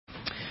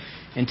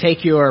And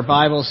take your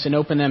Bibles and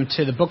open them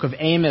to the book of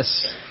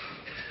Amos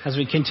as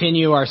we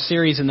continue our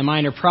series in the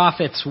minor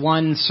prophets.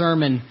 One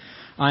sermon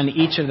on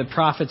each of the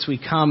prophets. We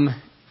come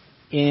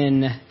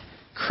in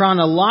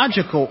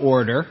chronological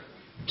order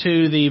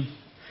to the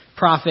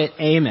prophet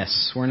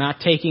Amos. We're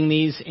not taking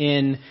these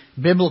in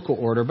biblical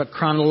order, but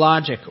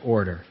chronologic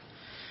order.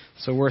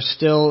 So we're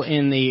still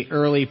in the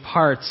early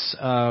parts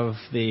of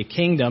the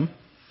kingdom,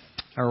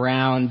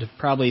 around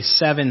probably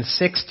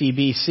 760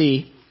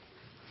 BC.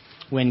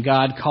 When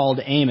God called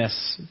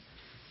Amos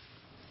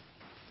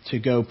to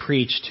go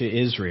preach to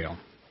Israel.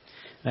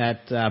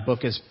 That book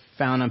is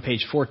found on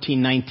page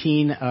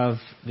 1419 of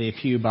the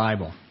Pew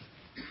Bible.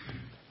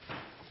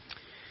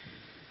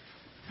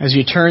 As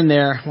you turn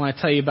there, I want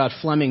to tell you about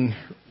Fleming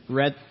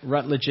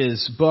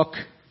Rutledge's book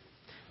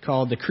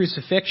called The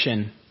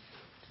Crucifixion,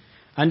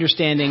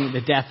 Understanding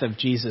the Death of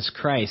Jesus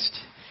Christ.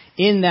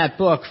 In that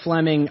book,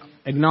 Fleming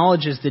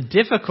acknowledges the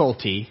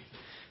difficulty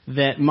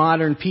that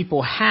modern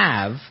people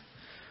have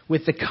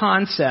with the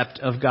concept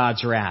of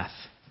God's wrath.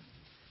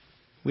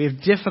 We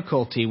have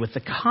difficulty with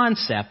the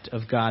concept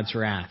of God's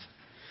wrath.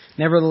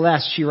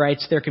 Nevertheless, she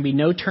writes, there can be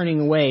no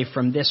turning away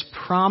from this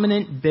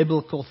prominent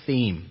biblical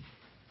theme,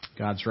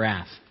 God's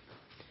wrath.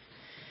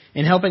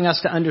 In helping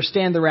us to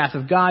understand the wrath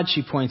of God,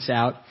 she points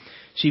out,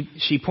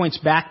 she points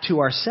back to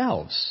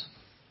ourselves.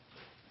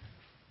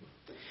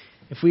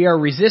 If we are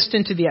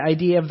resistant to the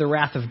idea of the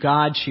wrath of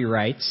God, she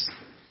writes,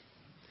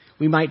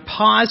 we might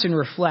pause and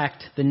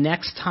reflect the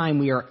next time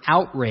we are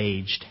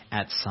outraged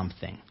at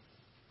something.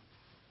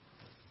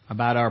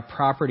 About our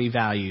property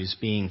values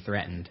being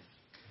threatened.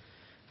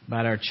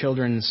 About our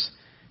children's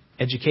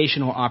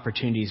educational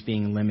opportunities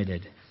being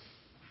limited.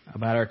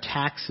 About our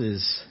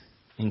taxes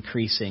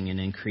increasing and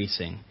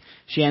increasing.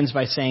 She ends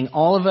by saying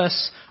all of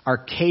us are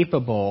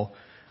capable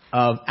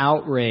of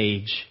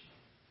outrage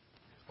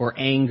or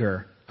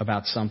anger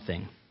about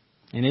something.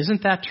 And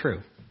isn't that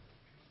true?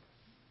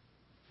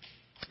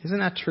 Isn't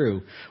that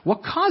true?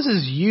 What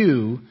causes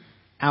you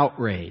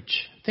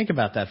outrage? Think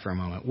about that for a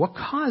moment. What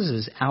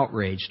causes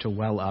outrage to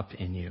well up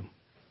in you?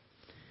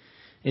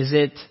 Is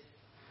it,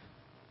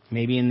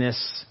 maybe in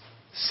this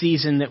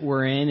season that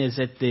we're in, is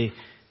it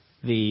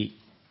the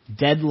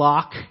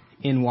deadlock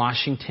in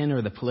Washington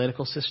or the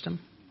political system?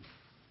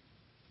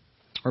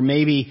 Or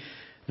maybe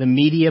the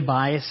media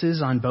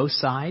biases on both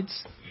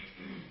sides?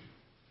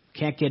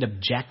 Can't get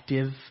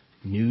objective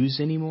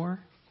news anymore?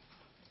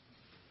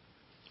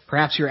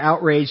 Perhaps you're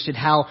outraged at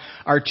how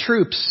our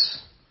troops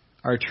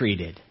are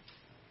treated.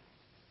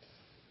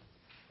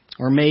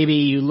 Or maybe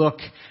you look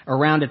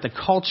around at the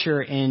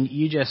culture and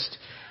you just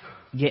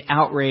get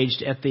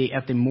outraged at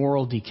the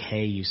moral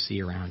decay you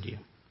see around you.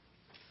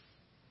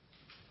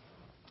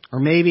 Or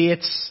maybe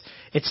it's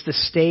the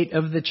state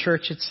of the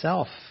church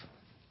itself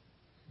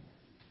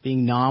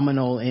being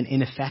nominal and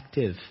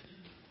ineffective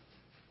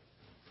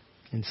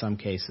in some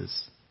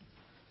cases.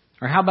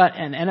 Or how about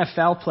an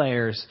NFL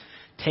players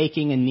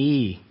taking a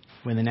knee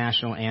when the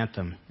national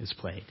anthem is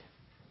played?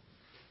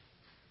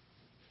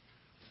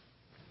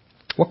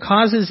 What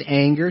causes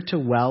anger to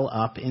well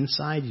up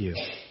inside you?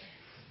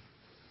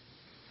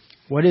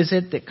 What is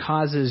it that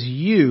causes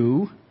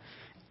you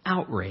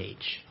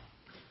outrage?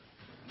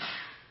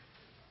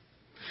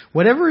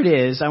 Whatever it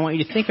is, I want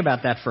you to think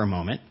about that for a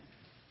moment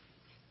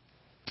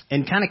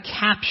and kind of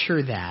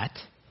capture that.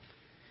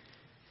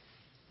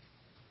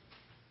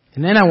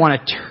 And then I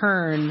want to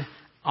turn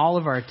all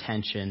of our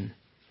attention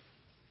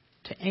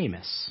to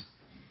Amos.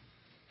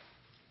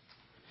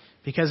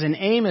 Because in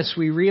Amos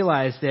we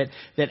realize that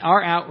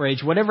our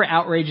outrage, whatever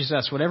outrages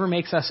us, whatever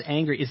makes us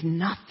angry, is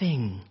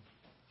nothing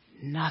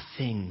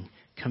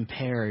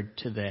compared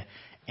to the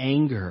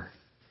anger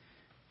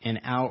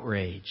and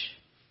outrage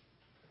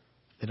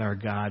that our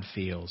God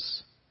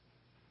feels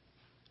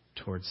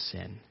towards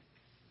sin.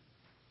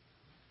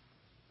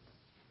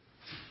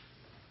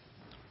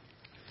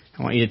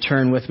 I want you to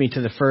turn with me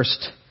to the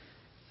first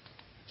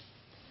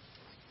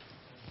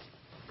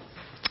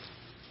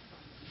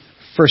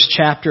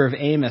chapter of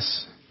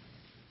Amos.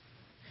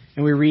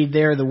 And we read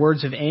there the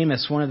words of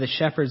Amos, one of the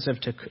shepherds of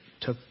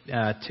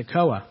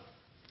Tekoa.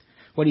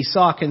 What he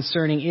saw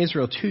concerning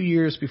Israel 2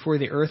 years before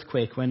the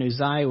earthquake when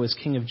Uzziah was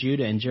king of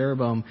Judah and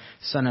Jeroboam,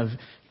 son of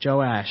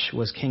Joash,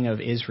 was king of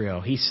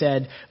Israel. He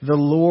said, the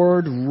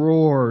Lord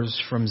roars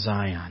from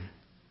Zion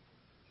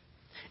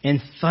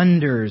and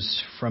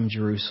thunders from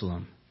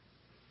Jerusalem.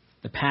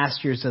 The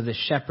pastures of the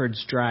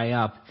shepherds dry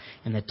up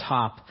and the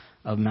top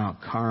of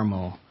Mount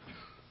Carmel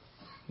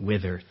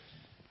withered.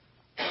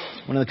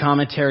 One of the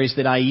commentaries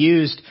that I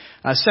used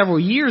several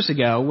years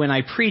ago when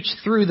I preached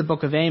through the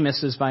book of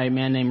Amos is by a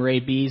man named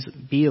Ray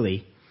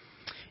Bealey.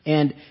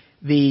 And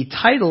the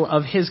title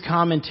of his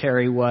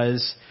commentary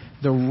was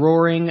The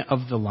Roaring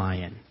of the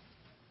Lion.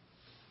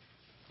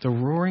 The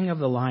roaring of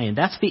the lion.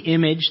 That's the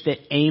image that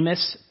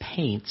Amos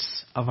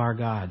paints of our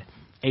God.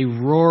 A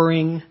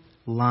roaring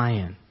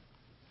lion.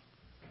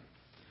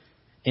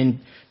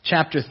 In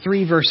chapter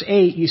 3, verse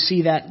 8, you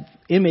see that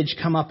image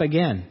come up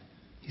again.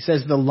 He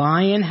says, the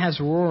lion has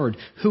roared.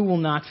 Who will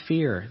not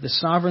fear? The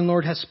sovereign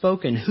Lord has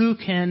spoken. Who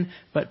can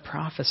but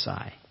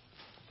prophesy?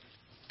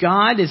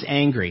 God is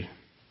angry.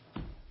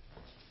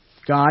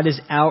 God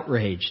is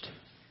outraged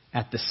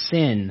at the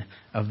sin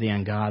of the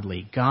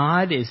ungodly.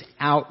 God is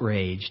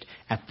outraged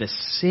at the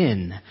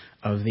sin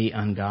of the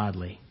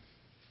ungodly.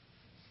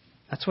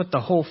 That's what the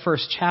whole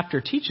first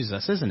chapter teaches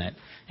us, isn't it?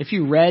 If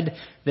you read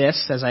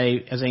this, as I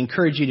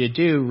encourage you to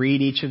do,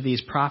 read each of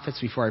these prophets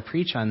before I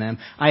preach on them,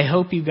 I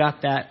hope you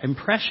got that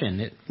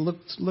impression.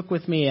 Look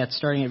with me at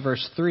starting at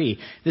verse 3.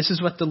 This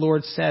is what the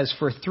Lord says,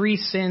 for 3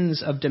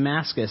 sins of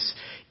Damascus,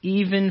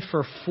 even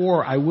for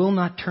 4, I will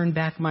not turn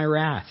back my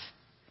wrath.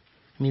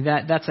 I mean,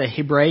 that's a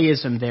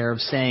Hebraism there of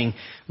saying,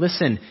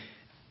 listen,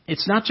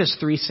 it's not just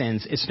 3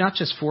 sins, it's not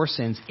just 4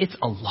 sins, it's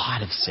a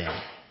lot of sin.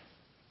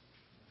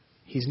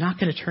 He's not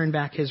going to turn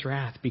back his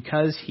wrath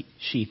because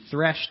she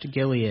threshed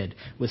Gilead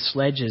with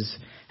sledges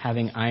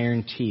having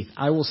iron teeth.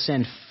 I will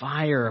send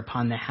fire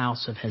upon the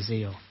house of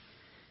Hazael,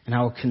 and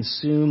I will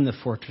consume the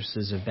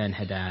fortresses of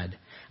Ben-Hadad.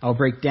 I will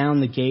break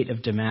down the gate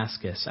of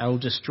Damascus. I will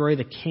destroy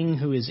the king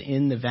who is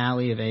in the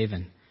valley of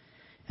Avon,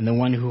 and the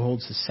one who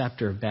holds the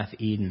scepter of Beth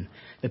Eden.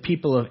 The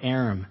people of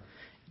Aram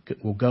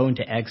will go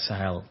into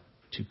exile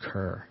to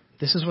Kir.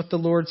 This is what the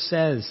Lord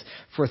says.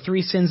 For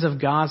 3 sins of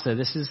Gaza,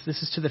 this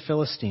is to the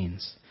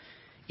Philistines.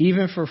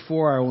 Even for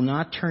 4, I will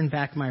not turn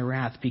back my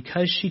wrath,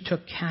 because she took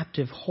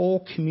captive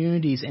whole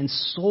communities and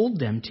sold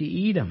them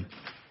to Edom.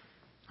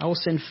 I will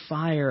send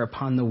fire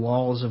upon the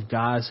walls of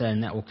Gaza,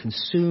 and that will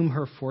consume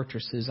her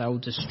fortresses. I will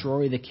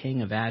destroy the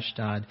king of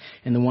Ashdod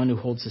and the one who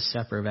holds the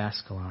scepter of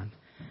Ascalon.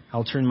 I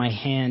will turn my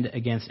hand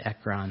against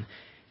Ekron,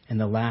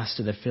 and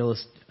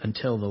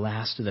until the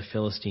last of the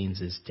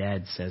Philistines is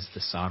dead, says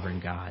the sovereign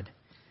God.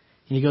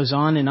 And he goes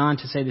on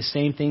to say the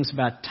same things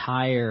about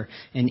Tyre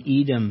and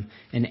Edom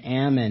and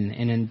Ammon.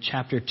 And in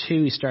chapter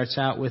 2, he starts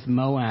out with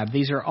Moab.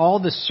 These are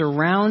all the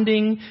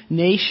surrounding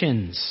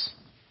nations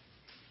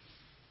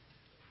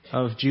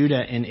of Judah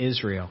and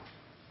Israel.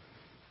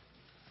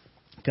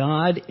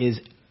 God is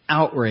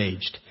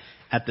outraged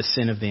at the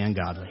sin of the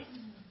ungodly.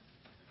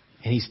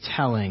 And he's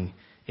telling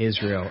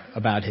Israel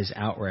about his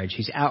outrage.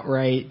 He's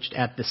outraged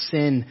at the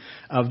sin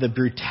of the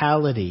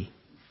brutality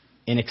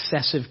and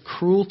excessive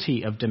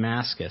cruelty of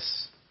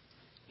Damascus.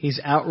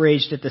 He's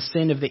outraged at the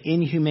sin of the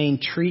inhumane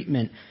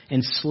treatment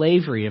and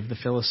slavery of the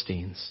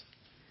Philistines.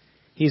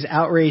 He's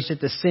outraged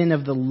at the sin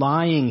of the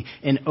lying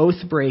and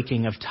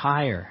oath-breaking of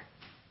Tyre.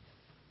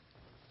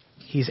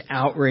 He's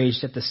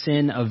outraged at the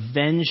sin of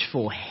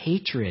vengeful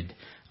hatred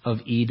of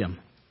Edom.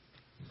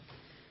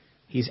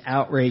 He's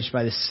outraged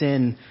by the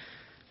sin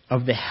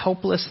of the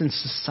helpless in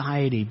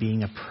society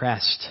being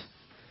oppressed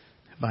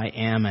by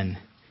Ammon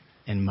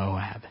and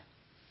Moab.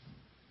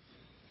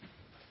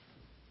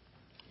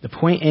 The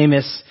point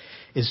Amos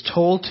is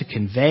told to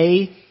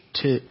convey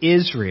to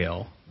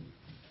Israel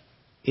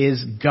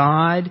is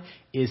God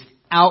is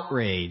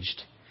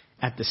outraged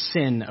at the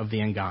sin of the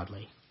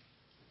ungodly.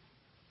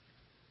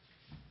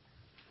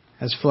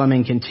 As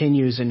Fleming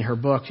continues in her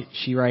book,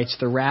 she writes,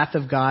 the wrath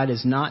of God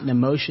is not an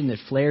emotion that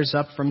flares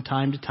up from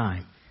time to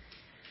time,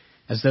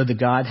 as though the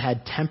God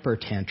had temper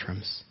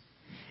tantrums.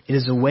 It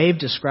is a way of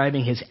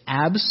describing his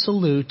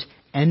absolute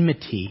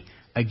enmity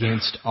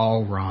against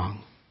all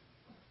wrong,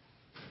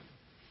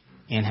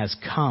 and has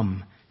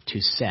come to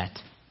set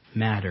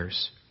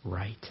matters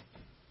right.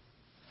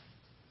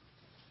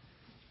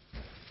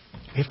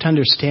 We have to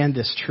understand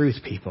this truth,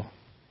 people.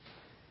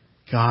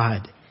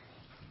 God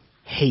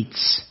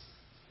hates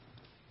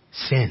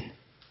sin.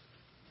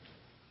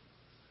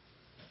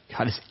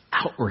 God is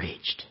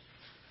outraged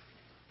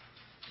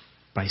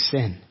by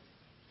sin.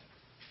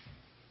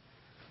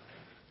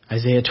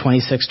 Isaiah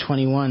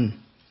 26:21.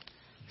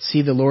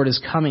 See, the Lord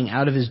is coming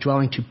out of his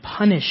dwelling to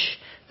punish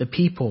the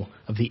people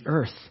of the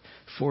earth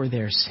for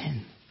their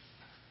sin.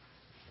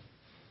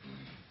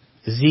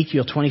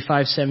 Ezekiel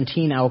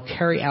 25:17, I will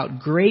carry out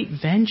great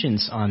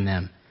vengeance on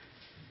them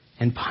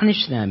and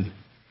punish them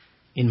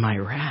in my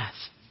wrath.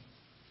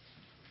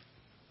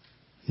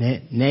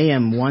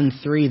 Nahum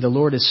 1:3, the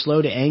Lord is slow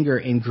to anger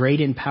and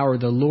great in power.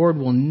 The Lord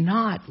will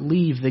not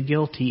leave the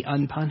guilty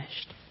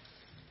unpunished.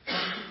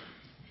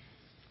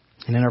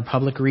 And in our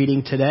public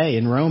reading today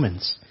in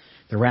Romans,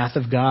 the wrath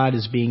of God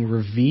is being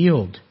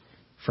revealed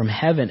from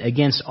heaven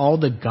against all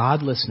the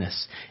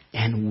godlessness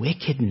and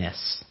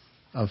wickedness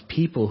of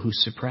people who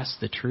suppress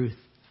the truth.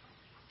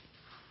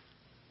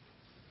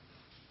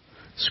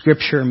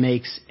 Scripture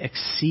makes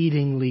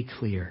exceedingly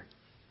clear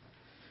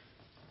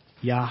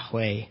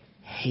Yahweh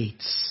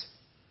hates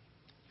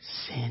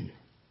sin.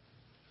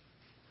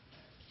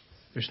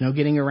 There's no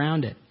getting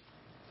around it.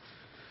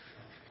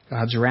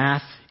 God's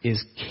wrath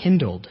is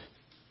kindled.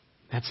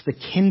 That's the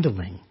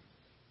kindling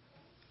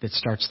that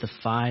starts the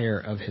fire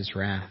of his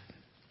wrath.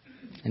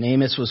 And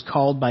Amos was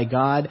called by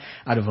God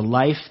out of a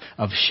life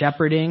of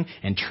shepherding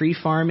and tree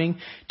farming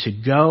to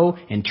go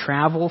and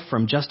travel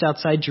from just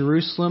outside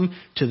Jerusalem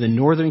to the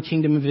northern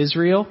kingdom of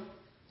Israel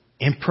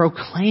and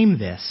proclaim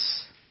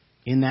this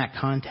in that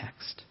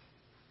context.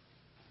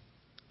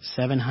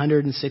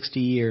 760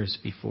 years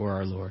before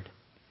our Lord,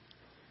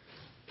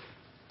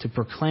 to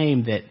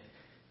proclaim that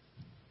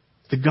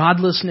the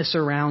godlessness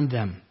around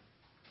them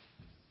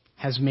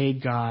has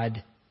made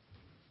God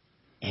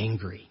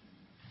angry.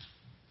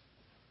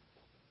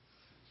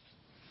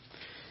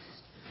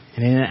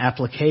 And in an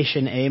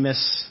application,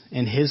 Amos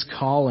and his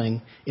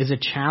calling is a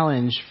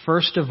challenge,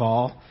 first of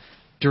all,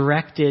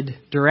 directed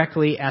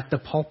directly at the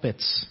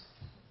pulpits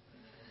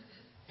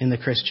in the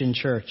Christian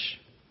church.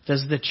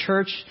 Does the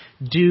church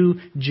do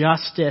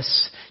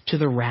justice to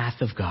the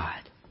wrath of God?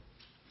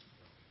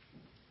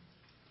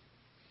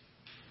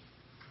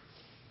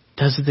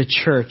 Is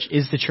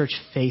the church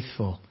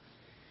faithful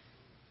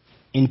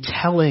in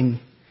telling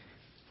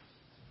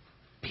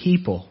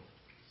people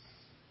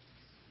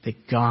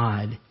that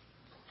God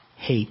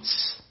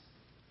hates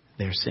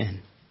their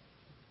sin?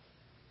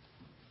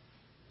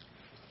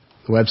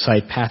 The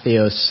website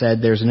Patheos said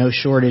there's no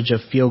shortage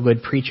of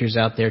feel-good preachers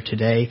out there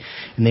today,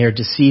 and they are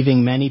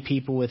deceiving many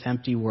people with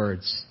empty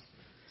words.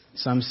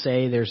 Some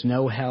say there's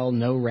no hell,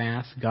 no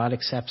wrath, God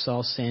accepts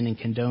all sin and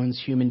condones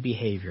human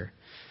behavior.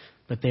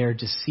 But they are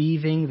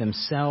deceiving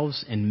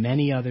themselves and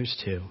many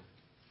others too.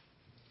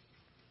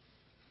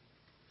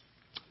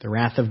 The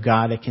wrath of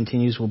God, it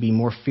continues, will be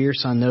more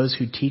fierce on those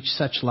who teach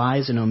such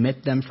lies and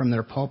omit them from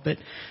their pulpit,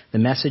 the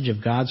message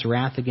of God's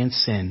wrath against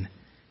sin,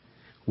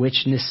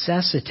 which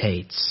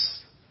necessitates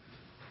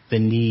the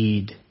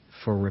need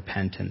for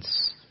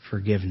repentance,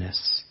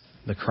 forgiveness,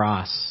 the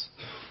cross,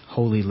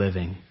 holy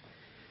living,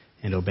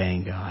 and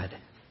obeying God.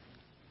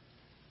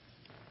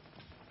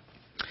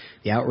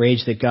 The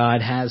outrage that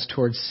God has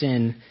towards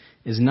sin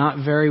is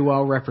not very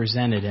well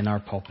represented in our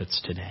pulpits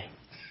today.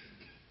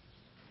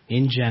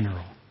 In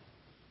general,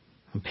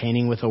 I'm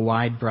painting with a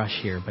wide brush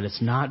here, but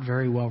it's not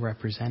very well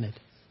represented.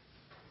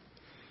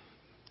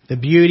 The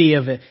beauty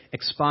of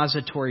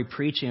expository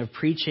preaching, of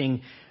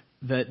preaching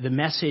the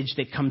message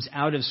that comes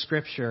out of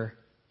Scripture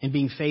and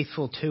being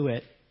faithful to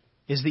it,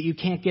 is that you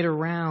can't get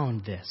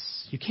around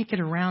this. You can't get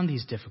around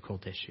these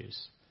difficult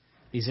issues.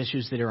 These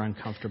issues that are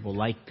uncomfortable,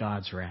 like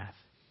God's wrath.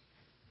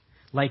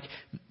 Like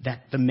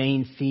the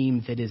main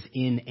theme that is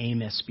in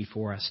Amos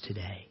before us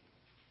today.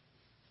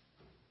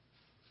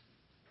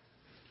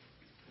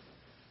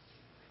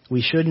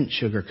 We shouldn't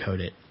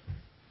sugarcoat it.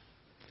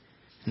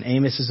 And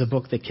Amos is a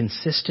book that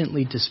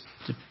consistently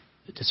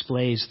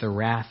displays the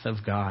wrath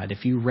of God.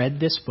 If you read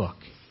this book,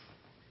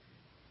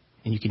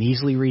 and you can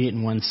easily read it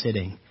in one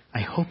sitting, I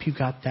hope you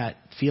got that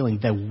feeling,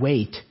 the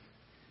weight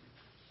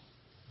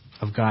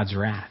of God's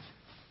wrath.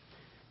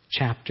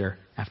 Chapter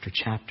after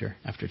chapter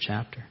after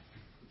chapter.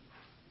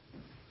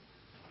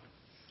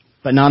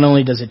 But not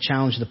only does it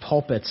challenge the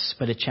pulpits,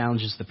 but it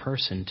challenges the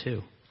person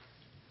too.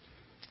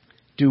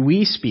 Do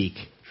we speak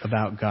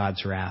about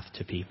God's wrath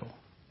to people?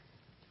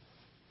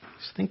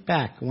 Just think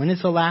back. When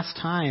is the last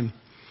time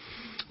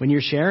when you're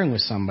sharing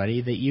with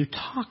somebody that you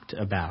talked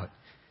about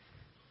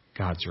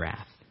God's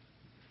wrath?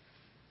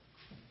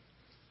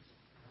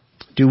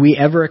 Do we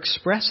ever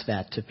express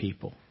that to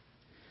people?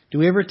 Do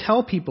we ever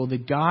tell people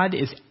that God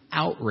is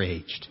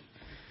outraged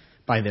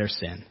by their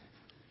sin?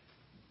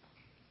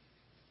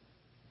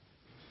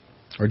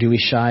 Or do we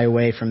shy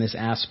away from this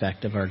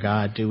aspect of our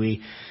God? Do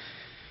we,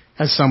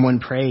 as someone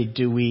prayed,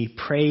 do we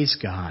praise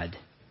God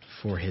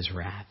for His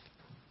wrath?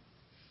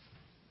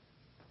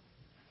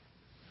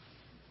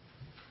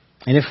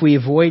 And if we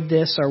avoid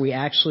this, are we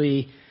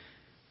actually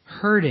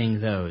hurting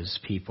those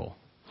people,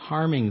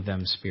 harming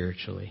them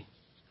spiritually?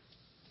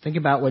 Think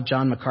about what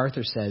John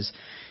MacArthur says.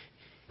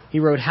 He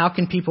wrote, "How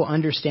can people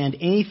understand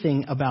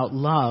anything about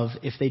love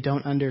if they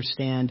don't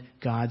understand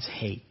God's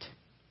hate?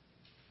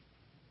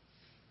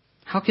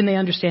 How can they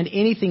understand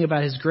anything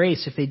about His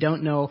grace if they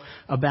don't know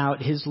about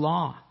His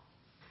law?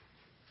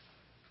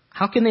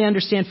 How can they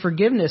understand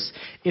forgiveness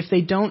if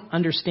they don't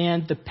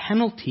understand the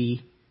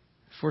penalty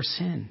for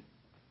sin?"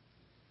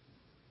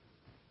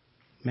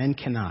 Men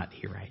cannot,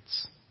 he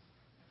writes.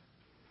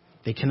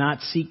 They cannot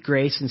seek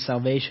grace and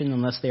salvation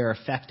unless they are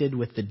affected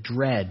with the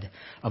dread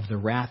of the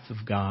wrath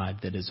of God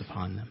that is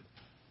upon them.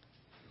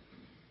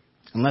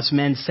 Unless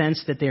men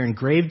sense that they are in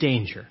grave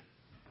danger,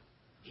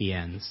 he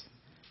ends,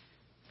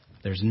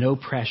 there's no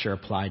pressure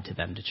applied to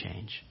them to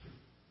change.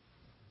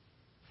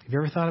 Have you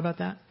ever thought about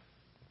that?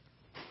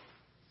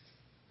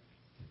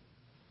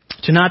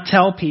 To not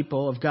tell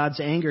people of God's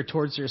anger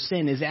towards their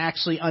sin is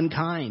actually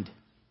unkind.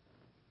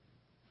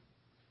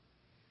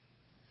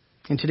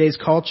 In today's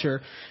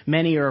culture,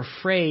 many are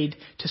afraid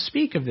to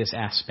speak of this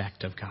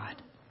aspect of God.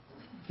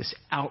 This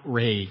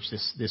outrage,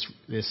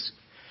 this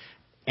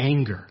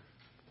anger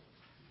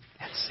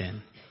at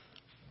sin.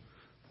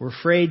 We're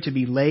afraid to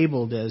be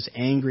labeled as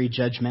angry,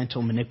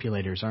 judgmental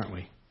manipulators, aren't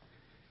we?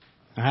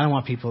 I don't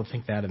want people to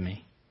think that of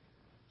me.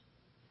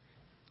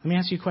 Let me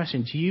ask you a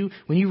question.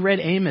 When you read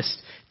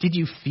Amos, did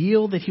you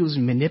feel that he was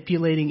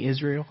manipulating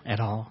Israel at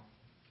all?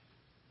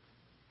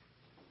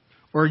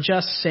 Or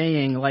just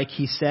saying, like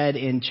he said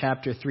in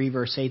chapter 3,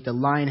 verse 8, the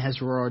lion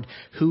has roared,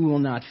 who will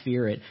not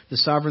fear it? The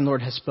sovereign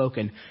Lord has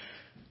spoken.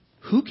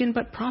 Who can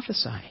but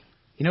prophesy?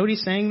 You know what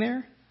he's saying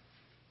there?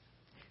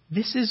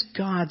 This is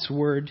God's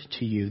word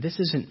to you. This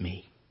isn't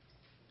me.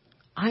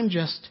 I'm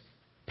just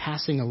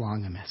passing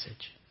along a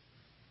message.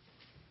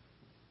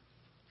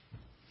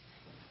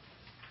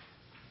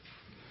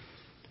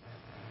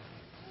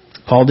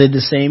 Paul did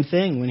the same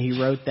thing when he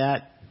wrote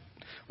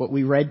what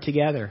we read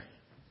together.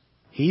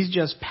 He's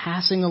just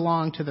passing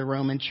along to the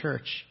Roman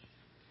church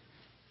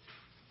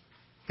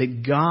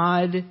that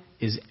God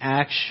is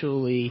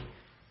actually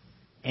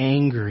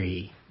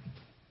angry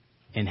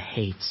and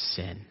hates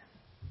sin.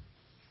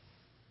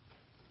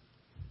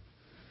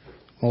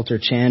 Walter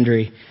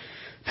Chandry,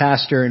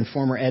 pastor and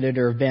former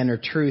editor of Banner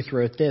Truth,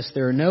 wrote this: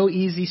 "There are no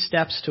easy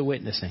steps to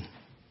witnessing."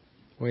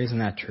 Boy, isn't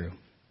that true?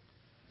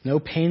 No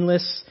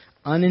painless,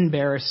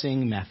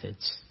 unembarrassing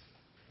methods.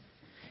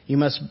 You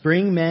must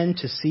bring men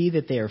to see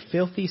that they are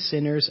filthy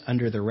sinners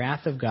under the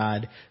wrath of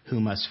God who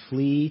must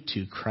flee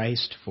to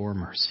Christ for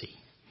mercy.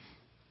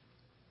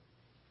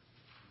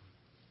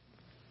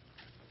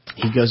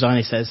 He goes on,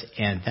 he says,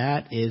 and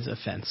that is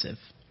offensive.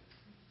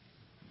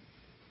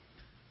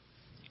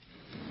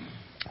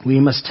 We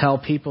must tell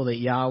people that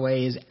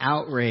Yahweh is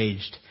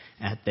outraged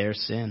at their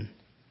sin.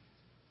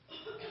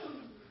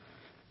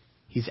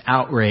 He's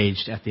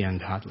outraged at the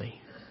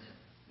ungodly.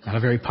 Not a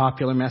very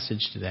popular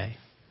message today.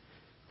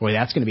 Boy,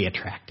 that's going to be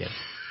attractive.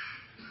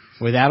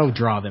 Boy, that'll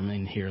draw them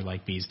in here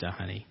like bees to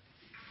honey.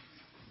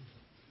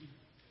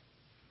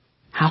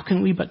 How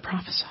can we but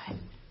prophesy?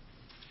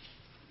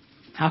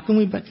 How can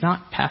we but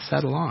not pass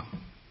that along?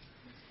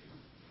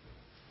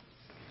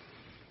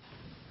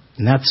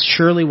 And that's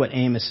surely what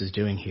Amos is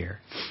doing here.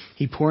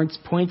 He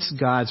points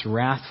God's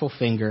wrathful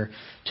finger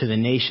to the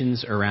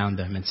nations around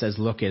them and says,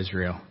 look,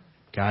 Israel,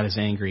 God is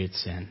angry at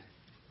sin.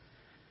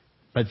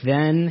 But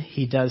then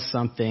he does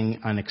something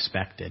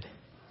unexpected.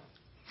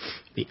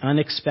 The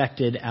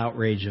unexpected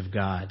outrage of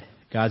God.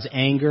 God's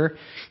anger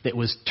that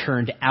was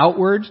turned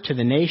outward to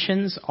the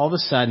nations, all of a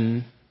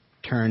sudden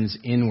turns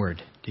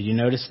inward. Did you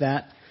notice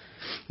that?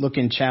 Look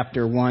in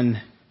chapter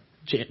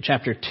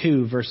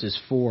 2, verses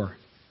 4.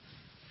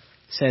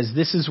 It says,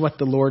 this is what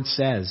the Lord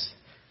says.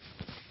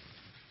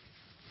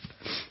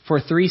 For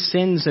 3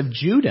 sins of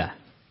Judah,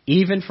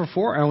 even for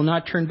 4, I will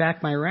not turn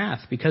back my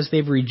wrath, because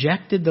they've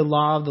rejected the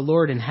law of the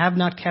Lord and have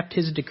not kept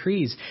his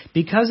decrees,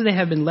 because they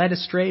have been led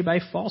astray by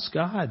false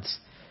gods,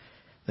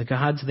 the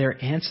gods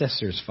their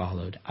ancestors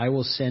followed. I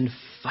will send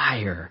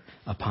fire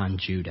upon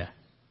Judah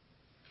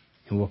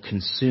and will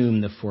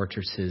consume the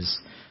fortresses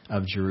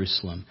of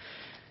Jerusalem.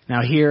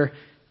 Now here,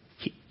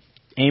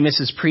 Amos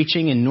is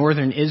preaching in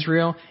northern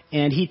Israel,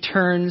 and he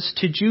turns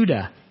to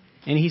Judah,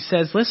 and he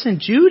says, listen,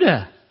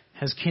 Judah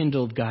has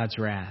kindled God's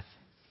wrath.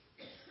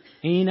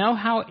 And you know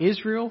how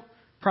Israel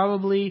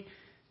probably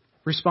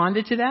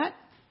responded to that?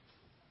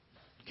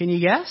 Can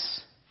you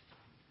guess?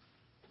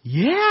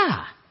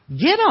 Yeah,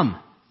 get them.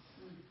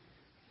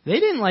 They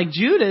didn't like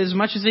Judah as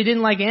much as they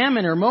didn't like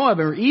Ammon or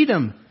Moab or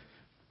Edom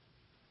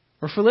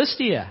or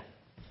Philistia.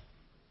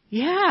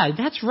 Yeah,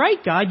 that's right,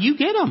 God, you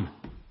get them.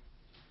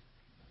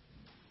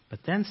 But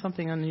then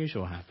something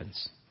unusual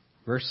happens.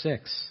 Verse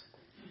 6.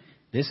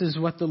 This is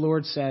what the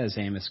Lord says,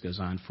 Amos goes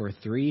on, for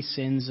 3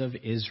 sins of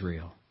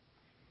Israel,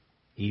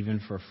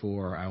 even for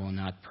 4, I will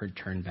not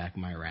turn back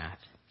my wrath.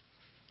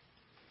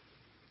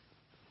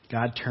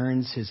 God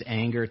turns his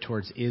anger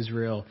towards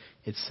Israel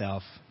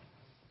itself.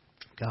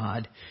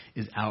 God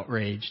is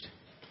outraged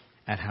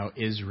at how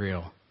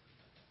Israel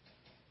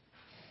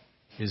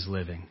is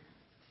living.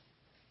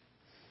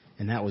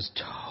 And that was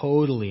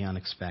totally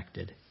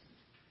unexpected.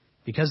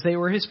 Because they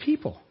were his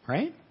people,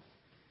 right?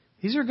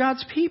 These are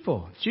God's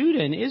people.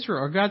 Judah and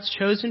Israel are God's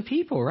chosen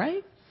people,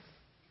 right?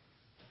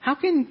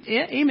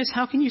 Amos,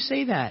 how can you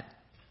say that?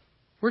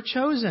 We're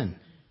chosen.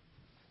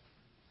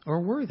 Or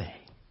were they?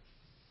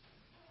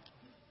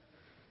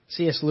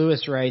 C.S.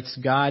 Lewis writes,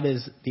 God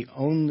is the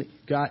only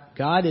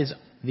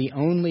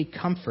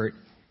comfort,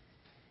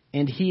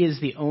 and he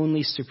is the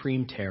only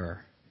supreme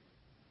terror.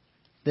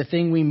 The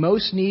thing we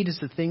most need is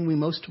the thing we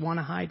most want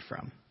to hide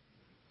from.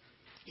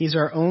 He's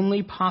our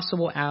only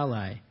possible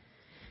ally.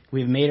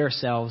 We've made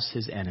ourselves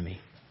his enemy.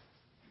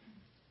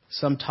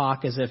 Some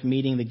talk as if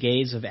meeting the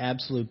gaze of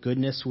absolute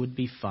goodness would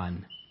be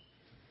fun.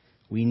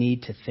 We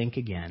need to think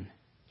again.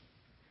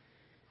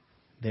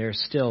 They're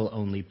still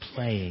only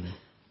playing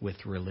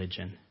with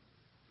religion.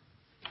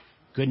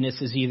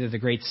 Goodness is either the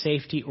great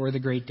safety or the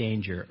great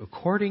danger,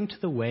 according to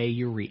the way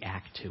you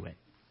react to it.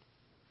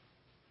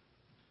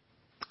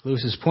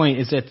 Lewis's point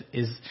is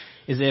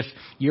if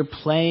you're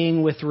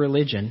playing with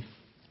religion,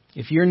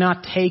 if you're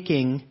not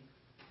taking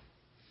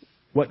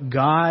what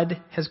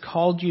God has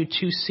called you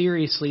to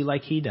seriously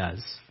like he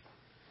does,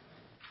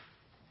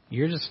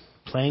 you're just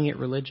playing at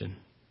religion.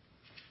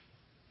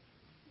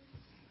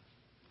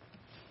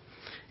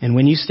 And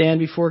when you stand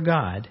before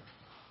God,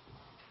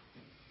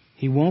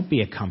 he won't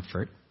be a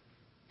comfort.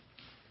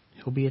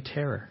 He'll be a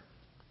terror.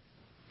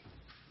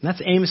 And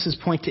that's Amos's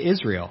point to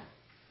Israel.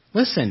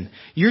 Listen,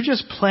 you're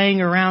just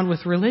playing around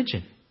with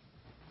religion.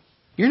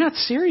 You're not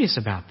serious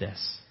about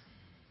this.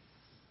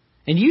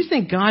 And you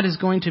think God is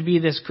going to be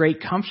this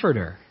great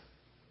comforter.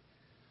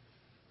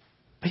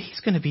 But he's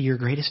going to be your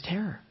greatest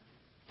terror.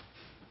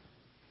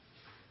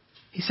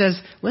 He says,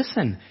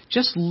 listen,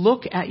 just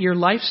look at your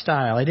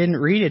lifestyle. I didn't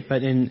read it,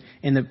 but in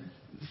the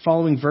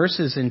following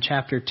verses in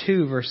chapter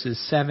 2, verses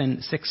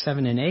 6,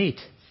 7, and 8, it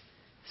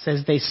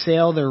says, they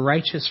sell their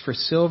righteous for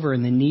silver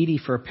and the needy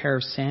for a pair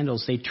of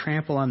sandals. They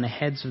trample on the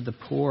heads of the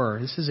poor.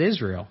 This is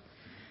Israel.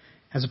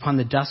 As upon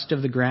the dust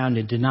of the ground,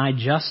 and deny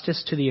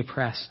justice to the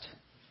oppressed.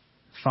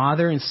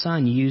 Father and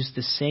son use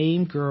the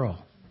same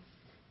girl,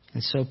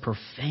 and so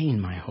profane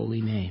my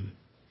holy name.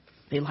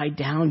 They lie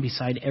down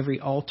beside every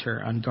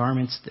altar on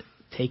garments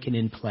taken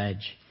in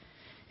pledge.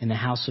 In the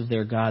house of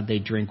their God they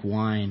drink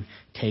wine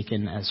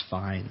taken as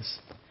fines.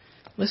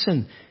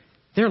 Listen,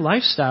 their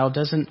lifestyle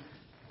doesn't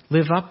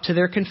live up to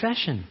their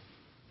confession.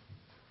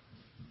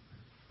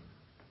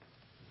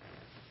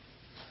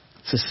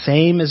 It's the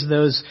same as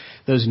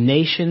those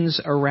nations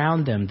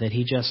around them that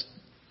he just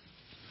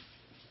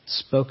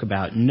spoke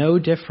about. No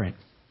different.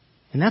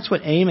 And that's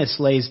what Amos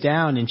lays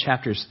down in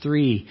chapters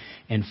 3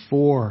 and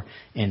 4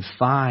 and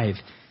 5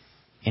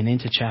 and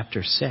into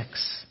chapter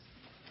 6.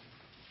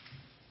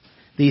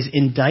 These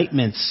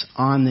indictments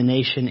on the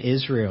nation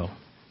Israel.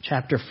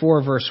 Chapter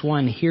 4, verse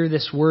 1, hear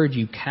this word,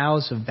 you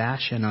cows of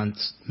Bashan on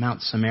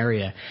Mount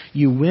Samaria,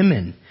 you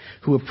women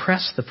who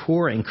oppress the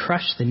poor and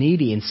crush the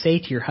needy, and say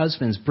to your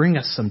husbands, bring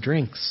us some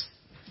drinks.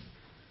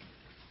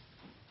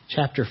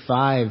 Chapter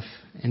 5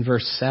 and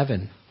verse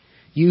 7,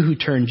 you who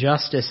turn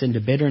justice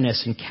into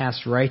bitterness and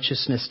cast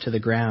righteousness to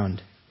the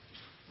ground.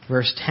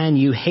 Verse 10,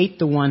 you hate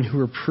the one who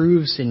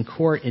reproves in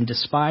court and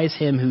despise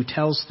him who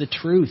tells the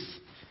truth.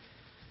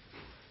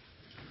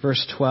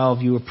 Verse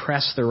 12, you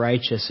oppress the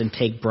righteous and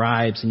take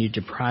bribes, and you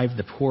deprive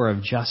the poor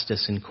of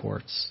justice in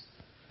courts.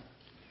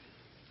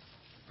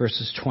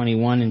 Verses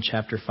 21 in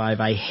chapter 5,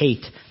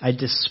 I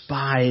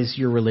despise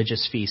your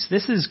religious feasts.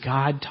 This is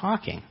God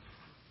talking.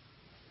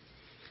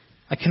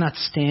 I cannot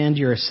stand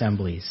your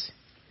assemblies.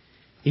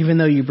 Even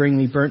though you bring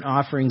me burnt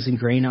offerings and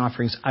grain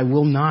offerings, I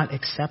will not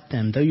accept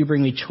them. Though you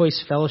bring me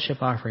choice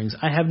fellowship offerings,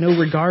 I have no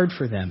regard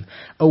for them.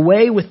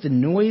 Away with the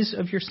noise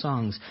of your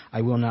songs.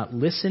 I will not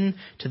listen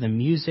to the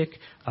music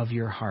of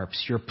your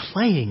harps. You're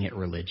playing at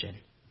religion.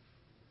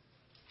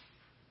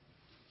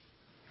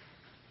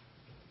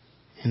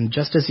 And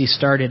just as he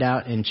started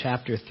out in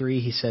chapter 3,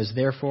 he says,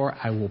 therefore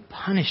I will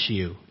punish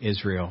you,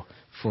 Israel,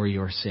 for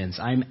your sins.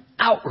 I'm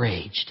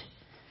outraged.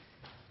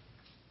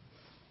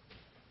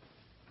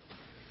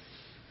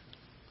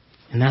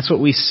 And that's what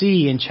we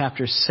see in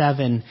chapters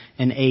 7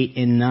 and 8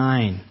 and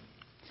 9.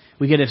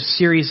 We get a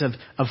series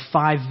of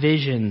 5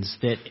 visions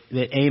that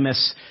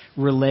Amos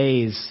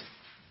relays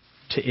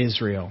to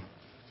Israel.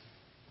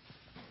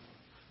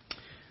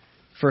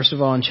 First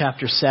of all, in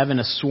chapter 7,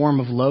 a swarm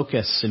of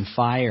locusts and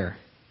fire.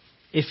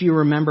 If you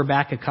remember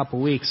back a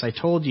couple weeks, I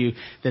told you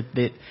that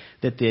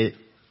the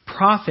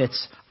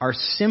prophets are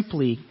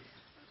simply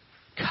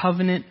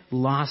covenant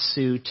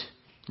lawsuit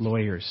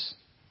lawyers.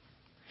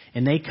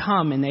 And they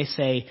come and they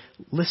say,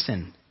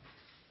 listen,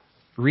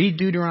 read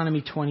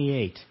Deuteronomy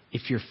 28.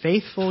 If you're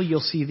faithful, you'll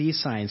see these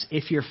signs.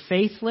 If you're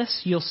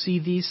faithless, you'll see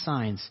these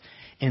signs.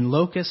 And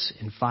locusts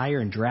and fire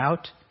and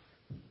drought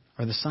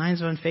are the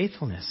signs of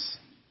unfaithfulness.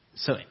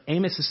 So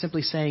Amos is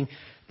simply saying,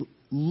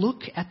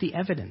 look at the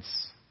evidence.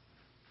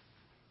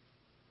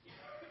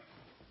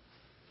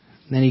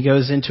 And then he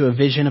goes into a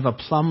vision of a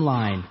plumb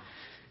line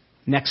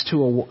next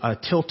to a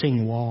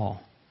tilting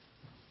wall,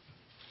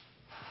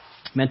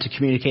 meant to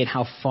communicate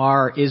how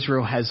far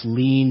Israel has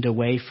leaned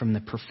away from the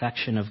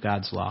perfection of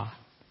God's law.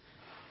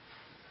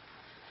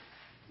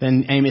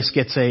 Then Amos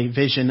gets a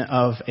vision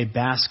of a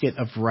basket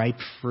of ripe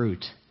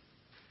fruit.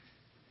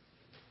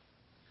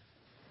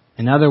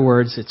 In other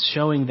words, it's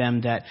showing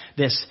them that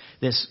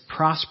this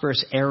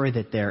prosperous era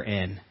that they're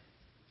in,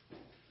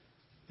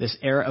 this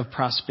era of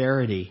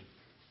prosperity,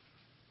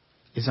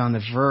 is on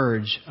the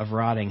verge of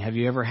rotting. Have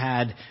you ever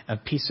had a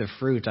piece of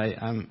fruit?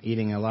 I'm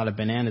eating a lot of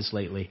bananas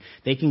lately.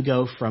 They can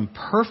go from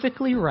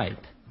perfectly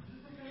ripe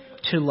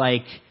to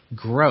like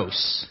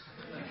gross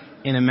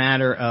in a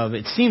matter of,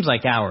 it seems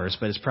like hours,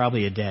 but it's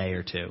probably a day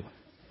or two.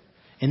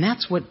 And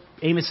that's what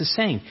Amos is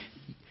saying.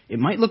 It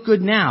might look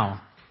good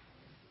now,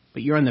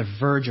 but you're on the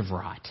verge of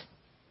rot.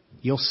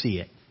 You'll see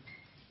it.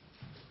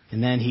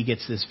 And then he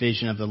gets this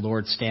vision of the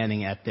Lord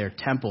standing at their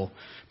temple,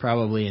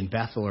 probably in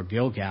Bethel or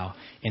Gilgal,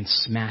 and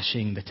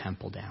smashing the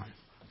temple down.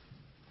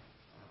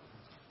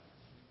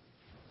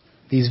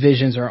 These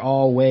visions are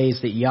all ways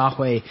that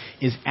Yahweh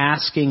is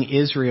asking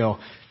Israel,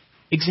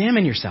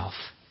 examine yourself.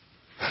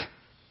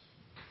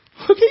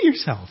 Look at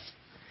yourself.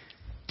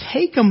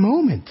 Take a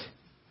moment.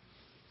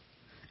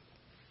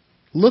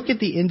 Look at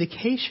the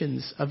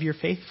indications of your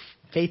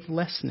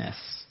faithlessness,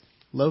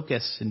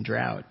 locusts and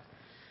drought.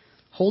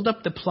 Hold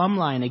up the plumb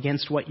line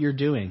against what you're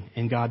doing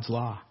in God's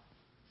law.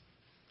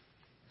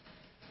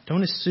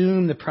 Don't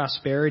assume the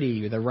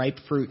prosperity or the ripe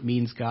fruit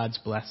means God's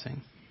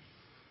blessing.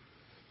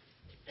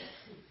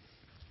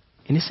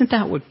 And isn't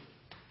that what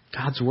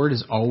God's word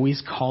is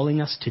always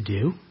calling us to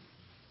do?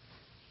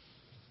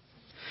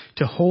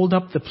 To hold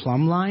up the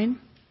plumb line?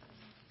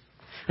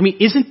 I mean,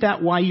 isn't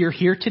that why you're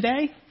here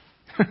today?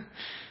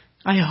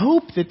 I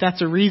hope that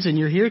that's a reason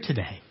you're here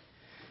today.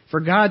 For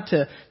God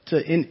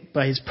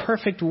by His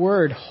perfect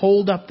word,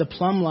 hold up the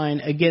plumb line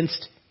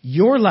against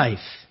your life.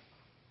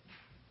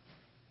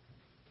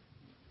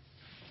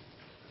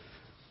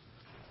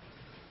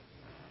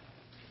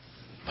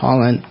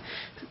 Paul,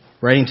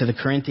 writing to the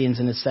Corinthians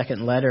in his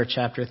second letter,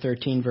 chapter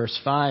 13, verse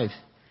 5,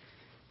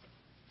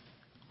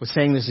 was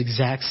saying this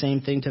exact same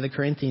thing to the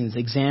Corinthians.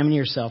 Examine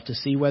yourself to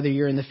see whether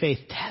you're in the faith.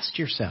 Test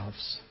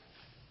yourselves.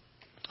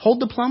 Hold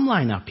the plumb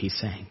line up, he's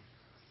saying.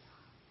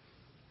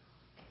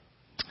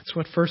 That's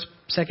what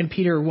 2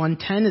 Peter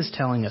 1:10 is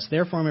telling us.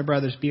 Therefore, my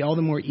brothers, be all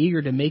the more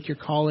eager to make your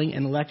calling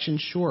and election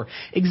sure.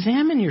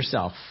 Examine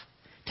yourself.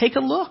 Take a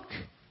look.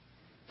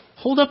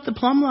 Hold up the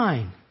plumb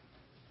line.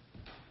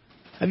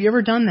 Have you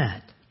ever done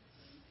that?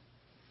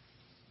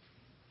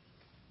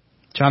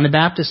 John the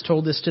Baptist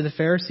told this to the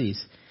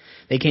Pharisees.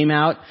 They came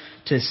out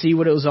to see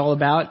what it was all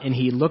about, and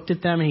he looked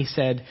at them and he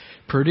said,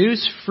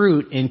 produce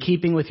fruit in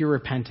keeping with your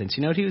repentance.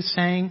 You know what he was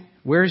saying?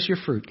 Where's your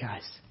fruit,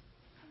 guys?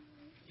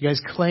 You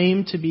guys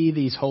claim to be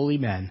these holy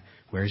men.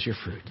 Where's your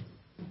fruit?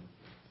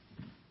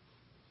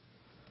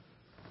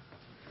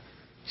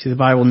 See, the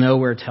Bible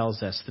nowhere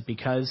tells us that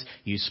because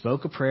you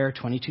spoke a prayer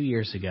 22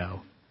 years ago,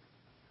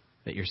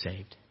 that you're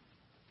saved.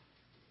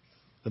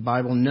 The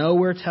Bible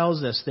nowhere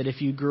tells us that if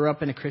you grew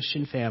up in a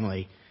Christian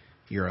family,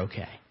 you're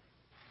okay.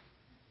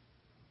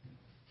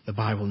 The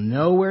Bible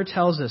nowhere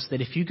tells us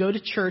that if you go to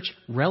church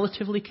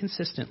relatively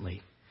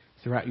consistently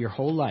throughout your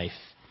whole life,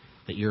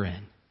 that you're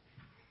in.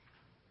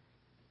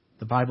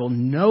 The Bible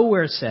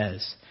nowhere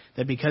says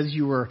that because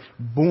you were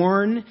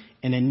born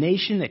in a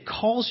nation that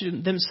calls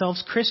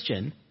themselves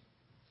Christian,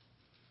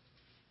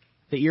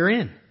 that you're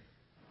in.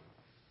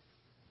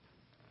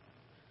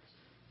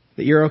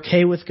 That you're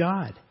okay with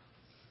God.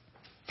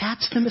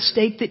 That's the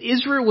mistake that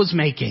Israel was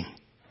making.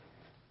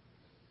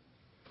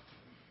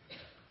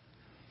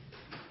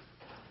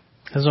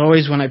 As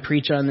always, when I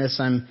preach on this,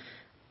 I'm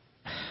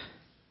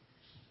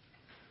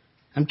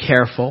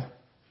careful.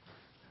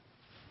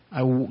 I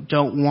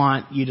don't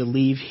want you to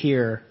leave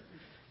here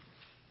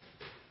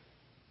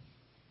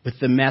with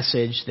the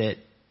message that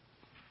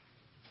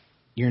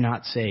you're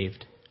not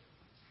saved.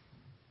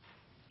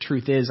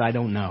 Truth is, I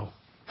don't know.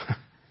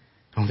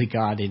 Only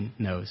God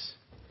knows.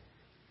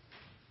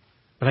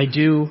 But I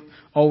do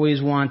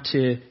always want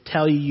to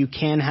tell you you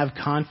can have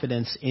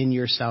confidence in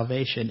your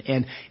salvation.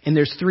 And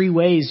there's 3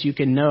 ways you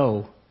can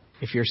know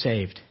if you're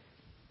saved.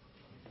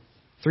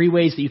 3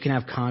 ways that you can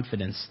have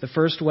confidence. The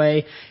first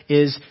way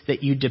is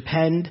that you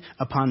depend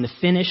upon the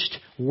finished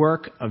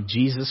work of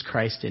Jesus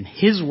Christ and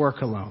His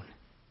work alone.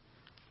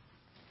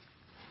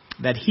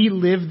 That He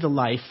lived the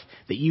life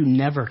that you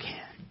never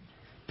can.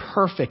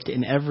 Perfect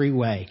in every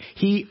way.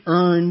 He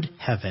earned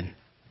heaven.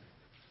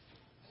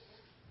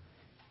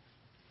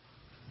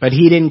 But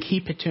He didn't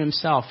keep it to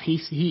Himself.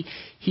 He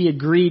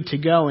agreed to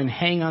go and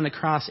hang on the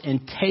cross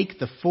and take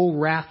the full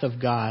wrath of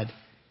God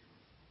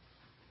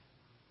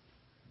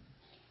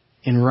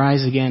and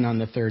rise again on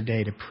the 3rd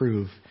day to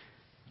prove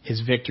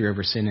His victory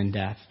over sin and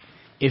death.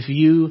 If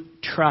you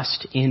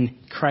trust in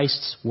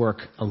Christ's work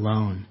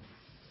alone,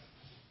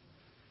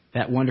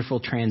 that wonderful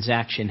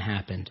transaction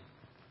happened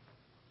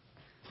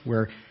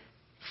where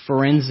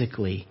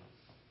forensically,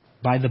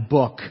 by the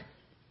book,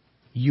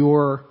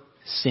 your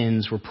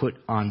sins were put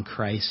on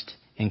Christ,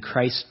 and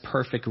Christ's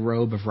perfect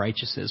robe of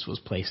righteousness was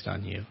placed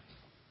on you.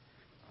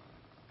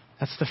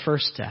 That's the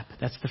first step.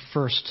 That's the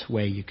first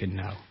way you can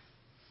know.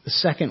 The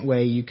second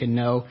way you can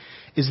know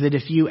is that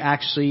if you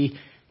actually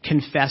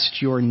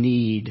confessed your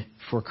need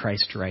for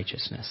Christ's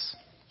righteousness.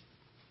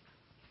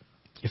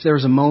 If there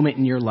was a moment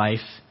in your life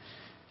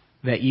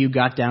that you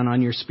got down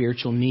on your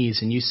spiritual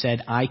knees and you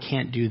said, I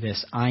can't do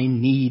this. I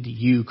need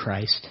you,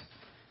 Christ.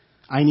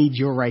 I need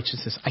your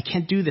righteousness. I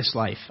can't do this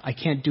life. I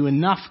can't do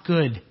enough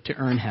good to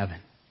earn heaven.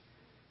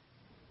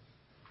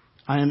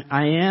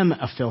 I am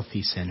a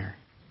filthy sinner,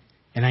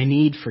 and I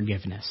need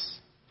forgiveness.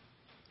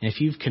 And if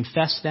you've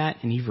confessed that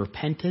and you've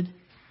repented,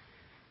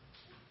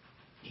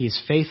 He is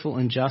faithful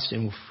and just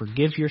and will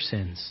forgive your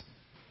sins.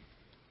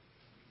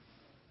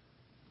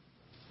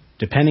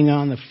 Depending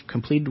on the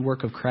completed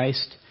work of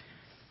Christ,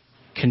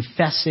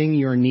 confessing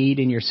your need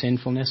and your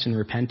sinfulness and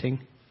repenting.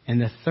 And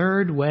the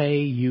third way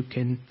you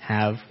can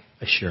have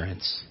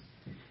assurance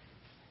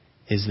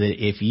is that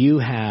if you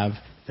have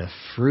the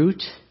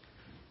fruit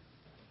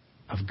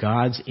of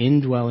God's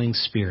indwelling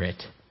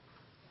Spirit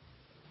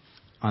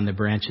on the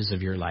branches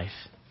of your life.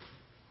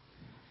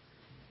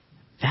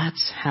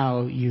 That's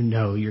how you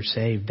know you're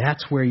saved.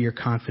 That's where your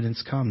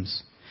confidence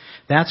comes.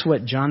 That's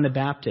what John the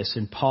Baptist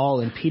and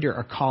Paul and Peter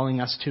are calling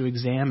us to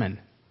examine.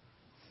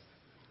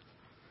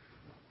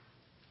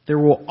 There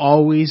will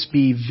always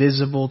be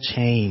visible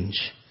change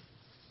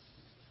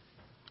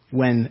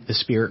when the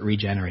Spirit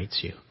regenerates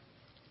you.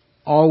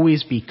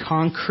 Always be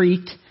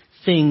concrete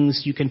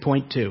things you can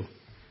point to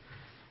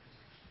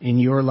in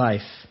your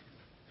life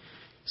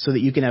so that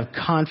you can have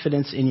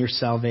confidence in your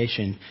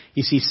salvation.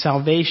 You see,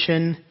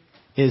 salvation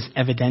is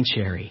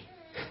evidentiary.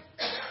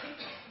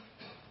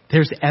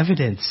 There's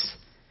evidence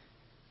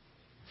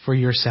for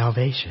your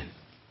salvation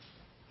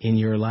in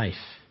your life.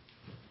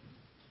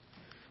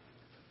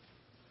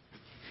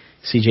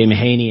 C.J.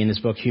 Mahaney, in his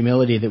book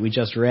Humility that we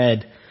just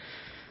read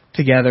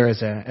together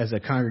as a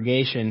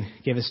congregation,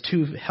 gave us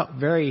two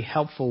very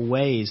helpful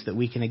ways that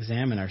we can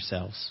examine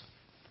ourselves.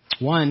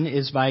 One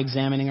is by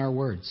examining our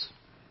words.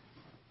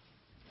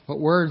 What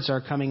words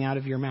are coming out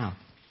of your mouth?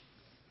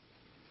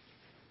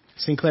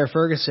 Sinclair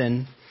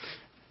Ferguson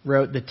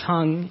wrote, "The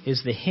tongue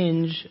is the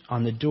hinge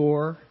on the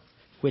door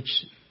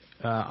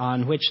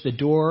on which the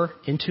door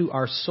into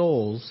our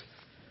souls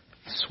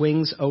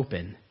swings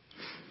open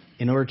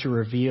in order to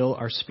reveal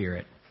our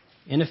spirit.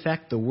 In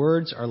effect, the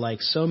words are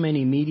like so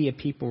many media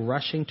people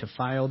rushing to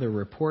file their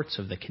reports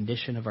of the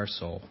condition of our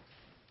soul."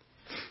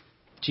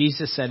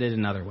 Jesus said it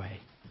another way.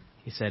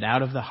 He said,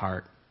 "Out of the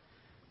heart,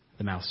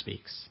 the mouth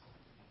speaks."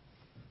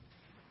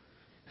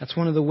 That's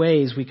one of the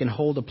ways we can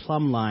hold a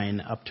plumb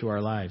line up to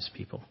our lives,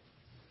 people.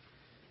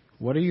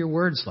 What are your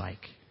words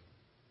like?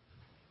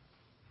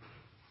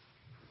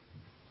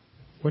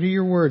 What are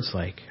your words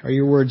like? Are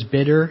your words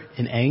bitter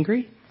and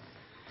angry?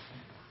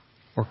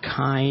 Or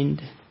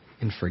kind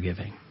and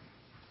forgiving?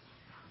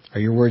 Are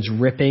your words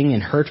ripping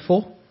and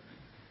hurtful?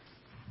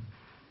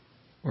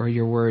 Or are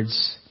your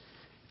words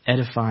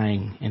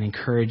edifying and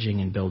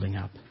encouraging and building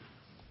up?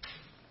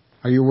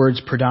 Are your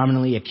words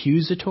predominantly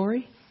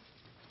accusatory?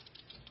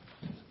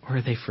 Or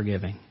are they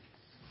forgiving?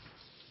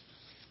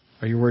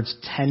 Are your words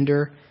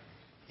tender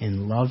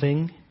and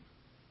loving?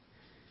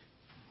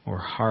 Or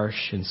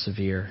harsh and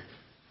severe?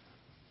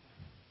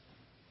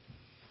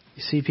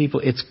 You see, people,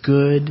 it's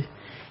good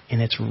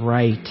and it's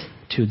right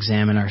to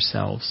examine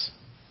ourselves.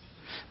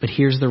 But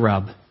here's the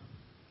rub.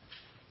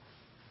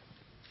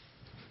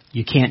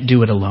 You can't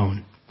do it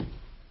alone.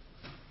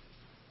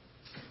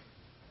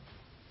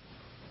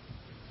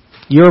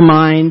 Your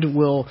mind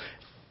will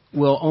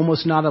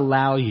almost not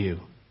allow you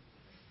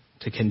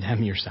to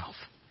condemn yourself,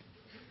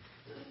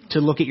 to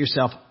look at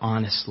yourself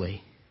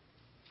honestly.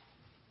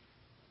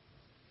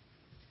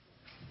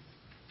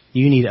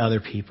 You need other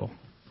people.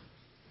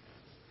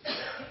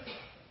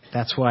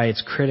 That's why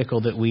it's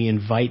critical that we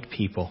invite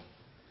people,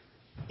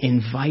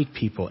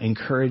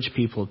 encourage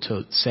people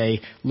to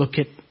say, look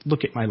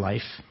at my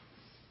life.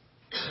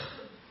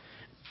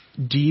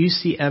 Do you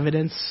see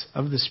evidence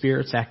of the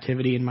Spirit's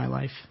activity in my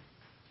life?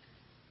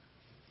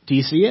 Do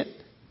you see it?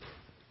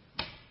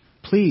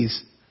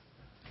 Please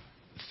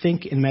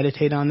think and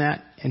meditate on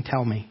that and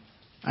tell me.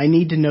 I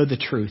need to know the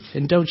truth,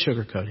 and don't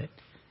sugarcoat it.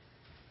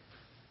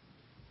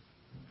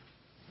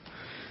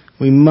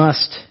 We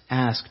must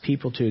ask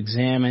people to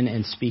examine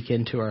and speak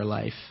into our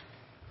life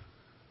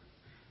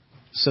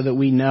so that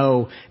we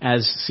know,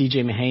 as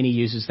C.J. Mahaney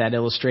uses that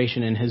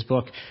illustration in his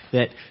book,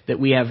 that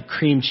we have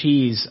cream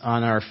cheese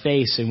on our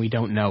face and we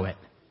don't know it.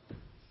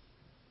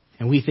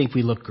 And we think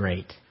we look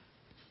great.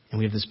 And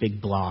we have this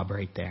big blob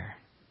right there.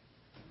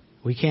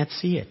 We can't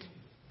see it.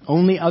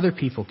 Only other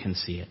people can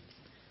see it.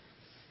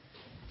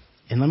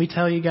 And let me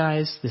tell you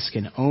guys, this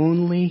can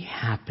only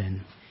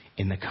happen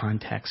in the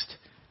context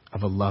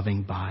of a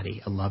loving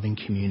body, a loving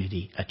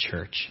community, a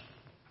church.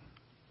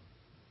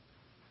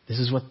 This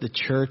is what the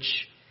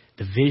church,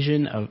 the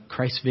vision of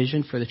Christ's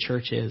vision for the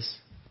church is.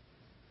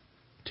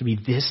 To be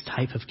this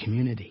type of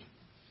community.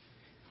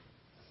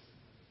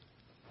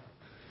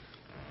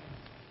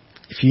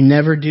 If you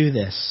never do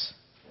this,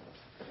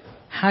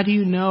 how do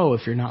you know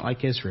if you're not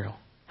like Israel?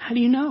 How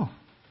do you know?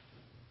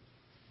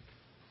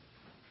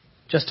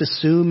 Just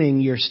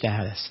assuming your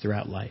status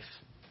throughout life.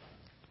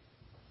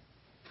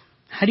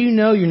 How do you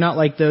know you're not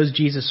like those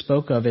Jesus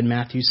spoke of in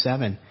Matthew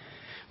 7?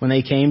 When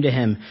they came to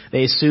him,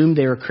 they assumed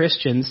they were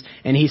Christians,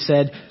 and he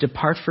said,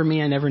 "Depart from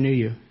me, I never knew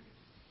you."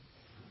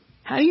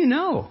 How do you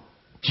know?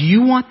 Do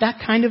you want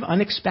that kind of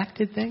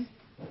unexpected thing?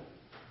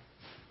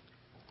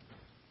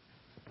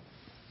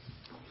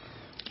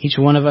 Each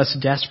one of us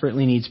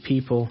desperately needs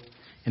people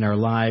in our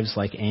lives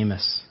like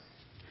Amos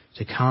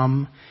to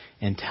come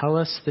and tell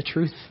us the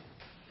truth.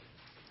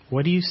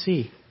 What do you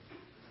see?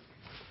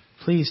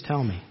 Please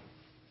tell me.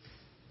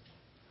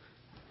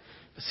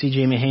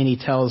 C.J.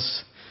 Mahaney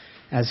tells,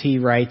 as he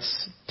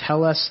writes,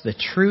 tell us the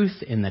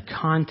truth in the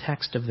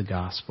context of the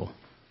gospel.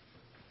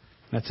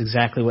 That's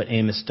exactly what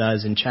Amos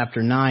does. In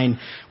chapter 9,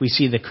 we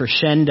see the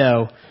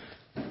crescendo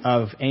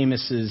of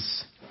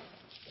Amos's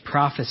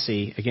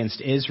prophecy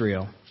against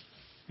Israel.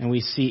 And we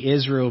see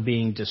Israel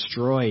being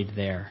destroyed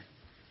there.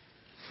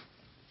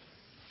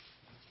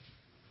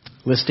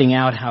 Listing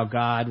out how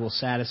God will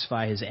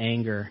satisfy his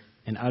anger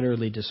and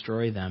utterly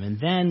destroy them. And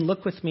then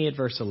look with me at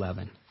verse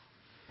 11.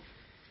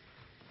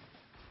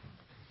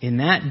 In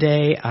that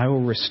day I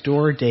will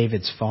restore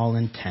David's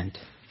fallen tent.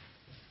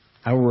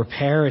 I will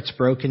repair its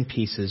broken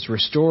pieces,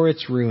 restore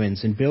its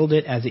ruins, and build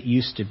it as it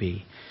used to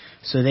be,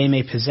 so they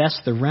may possess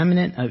the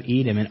remnant of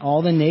Edom and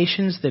all the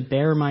nations that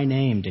bear my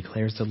name,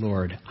 declares the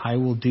Lord. I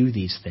will do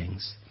these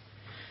things.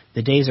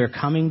 The days are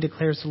coming,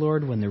 declares the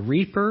Lord, when the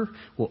reaper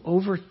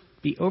will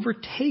be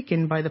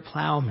overtaken by the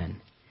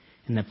plowman,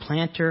 and the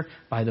planter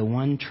by the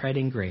one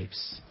treading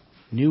grapes.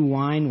 New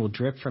wine will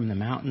drip from the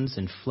mountains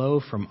and flow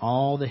from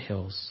all the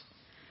hills.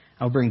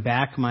 I'll bring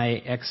back my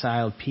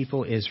exiled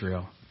people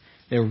Israel,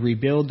 They will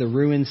rebuild the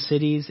ruined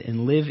cities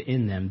and live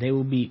in them. They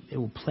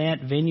will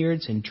plant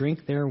vineyards and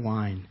drink their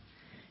wine,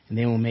 and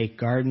they will make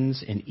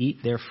gardens and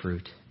eat their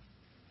fruit.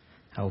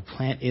 I will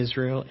plant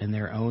Israel in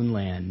their own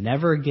land,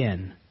 never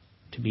again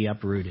to be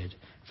uprooted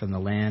from the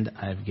land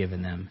I have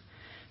given them,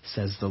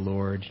 says the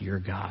Lord your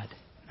God.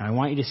 Now, I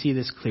want you to see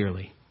this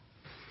clearly.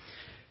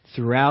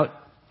 Throughout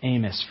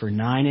Amos, for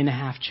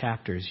 9.5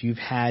 chapters, you've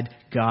had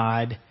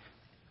God's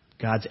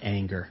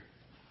anger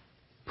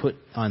put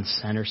on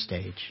center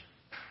stage.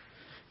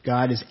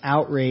 God is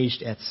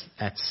outraged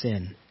at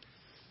sin.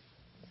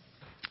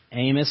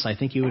 Amos, I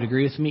think you would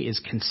agree with me, is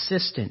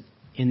consistent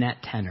in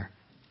that tenor.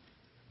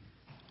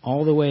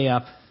 All the way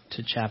up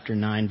to chapter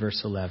 9,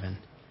 verse 11.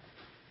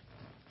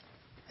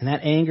 And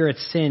that anger at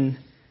sin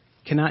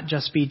cannot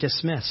just be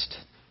dismissed.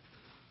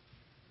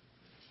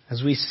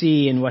 As we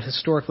see in what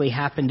historically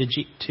happened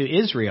to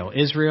Israel.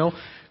 Israel,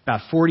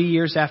 about 40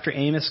 years after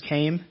Amos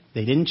came,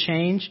 they didn't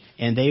change,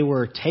 and they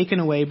were taken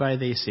away by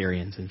the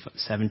Assyrians in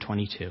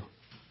 722.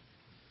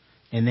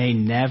 And they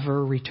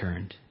never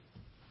returned.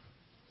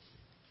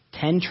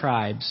 10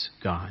 tribes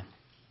gone.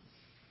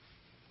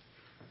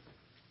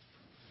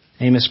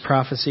 Amos'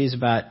 prophecies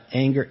about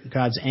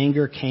God's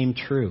anger came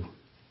true.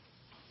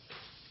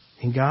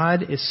 And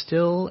God is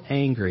still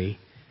angry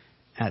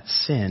at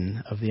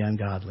sin of the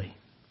ungodly.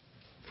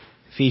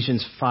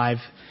 Ephesians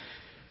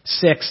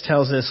 5:6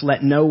 tells us,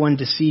 "Let no one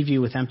deceive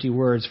you with empty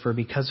words, for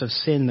because of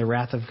sin the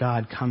wrath of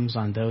God comes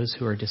on those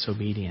who are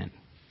disobedient."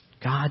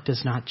 God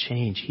does not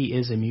change. He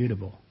is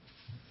immutable.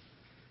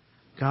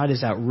 God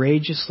is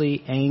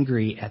outrageously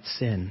angry at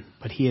sin,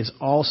 but He is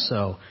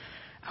also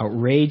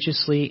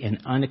outrageously and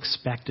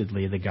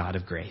unexpectedly the God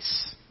of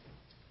grace.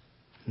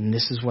 And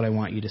this is what I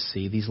want you to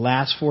see. These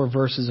last 4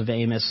 verses of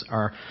Amos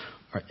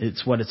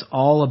it's what it's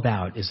all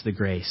about, is the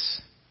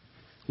grace.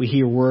 We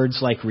hear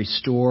words like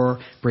restore,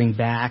 bring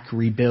back,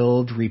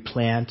 rebuild,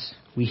 replant.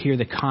 We hear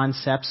the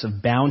concepts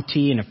of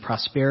bounty and of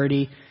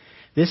prosperity.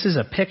 This is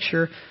a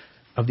picture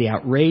of the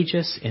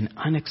outrageous and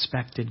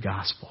unexpected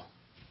gospel.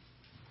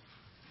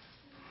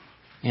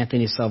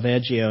 Anthony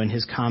Salveggio in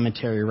his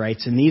commentary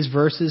writes, "In these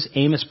verses,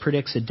 Amos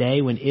predicts a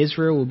day when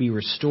Israel will be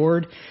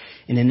restored,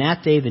 and in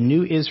that day the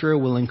new Israel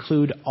will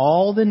include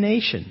all the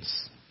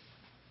nations.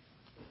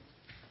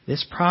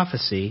 This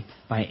prophecy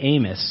by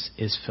Amos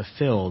is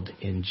fulfilled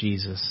in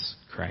Jesus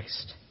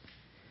Christ."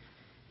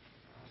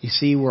 You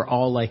see, we're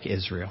all like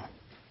Israel.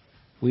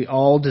 We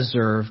all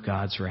deserve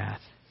God's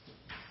wrath.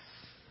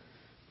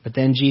 But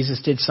then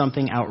Jesus did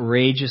something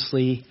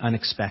outrageously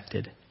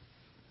unexpected.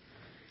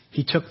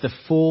 He took the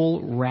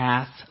full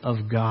wrath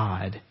of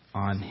God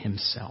on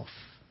Himself.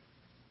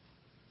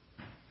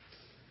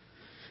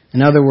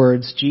 In other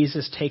words,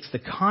 Jesus takes the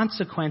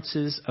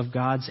consequences of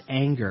God's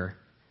anger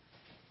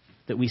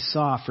that we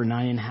saw for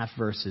 9.5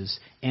 verses,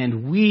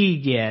 and we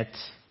get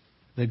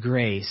the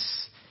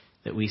grace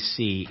that we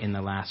see in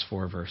the last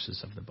 4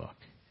 verses of the book.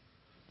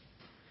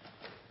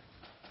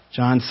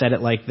 John said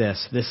it like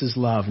this: "This is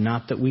love,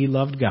 not that we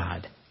loved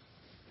God,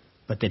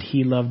 but that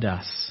He loved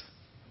us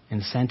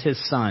and sent His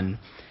Son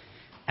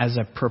as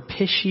a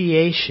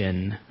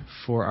propitiation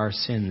for our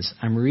sins."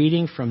 I'm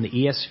reading from the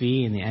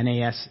ESV and the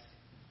NAS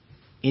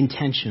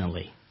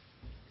intentionally,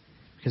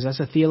 because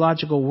that's a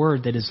theological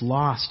word that is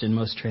lost in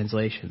most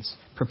translations.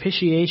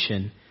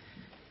 Propitiation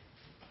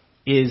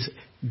is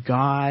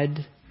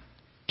God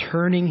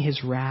turning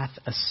His wrath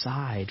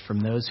aside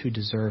from those who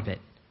deserve it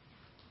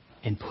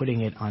and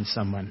putting it on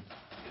someone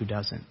who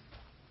doesn't.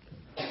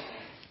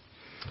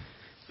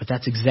 But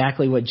that's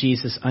exactly what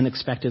Jesus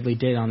unexpectedly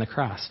did on the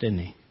cross, didn't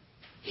He?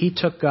 He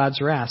took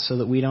God's wrath so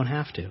that we don't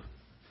have to.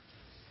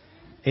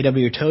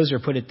 A.W. Tozer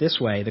put it this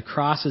way: the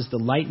cross is the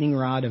lightning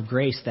rod of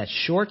grace that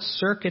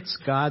short-circuits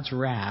God's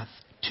wrath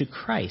to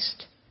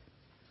Christ,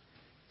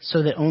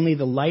 so that only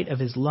the light of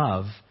His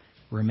love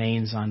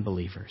remains on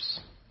believers.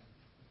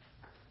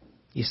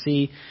 You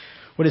see,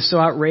 what is so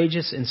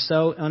outrageous and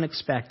so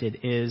unexpected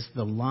is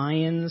the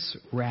lion's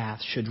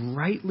wrath should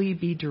rightly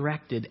be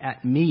directed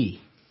at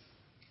me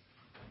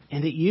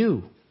and at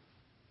you.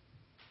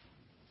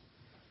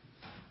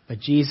 But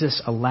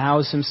Jesus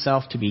allows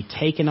Himself to be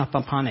taken up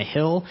upon a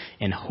hill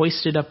and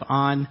hoisted up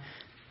on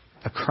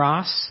a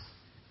cross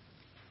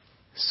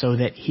so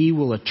that He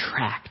will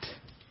attract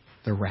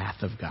the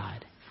wrath of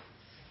God.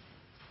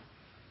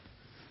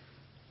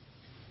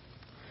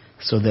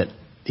 So that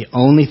the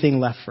only thing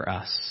left for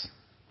us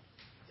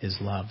is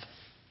love.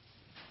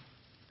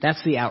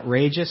 That's the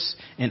outrageous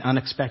and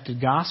unexpected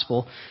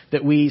gospel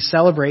that we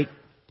celebrate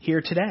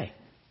here today.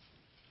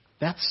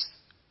 That's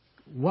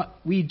what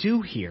we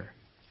do here.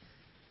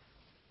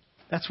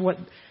 That's what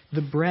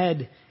the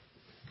bread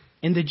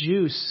and the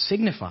juice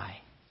signify.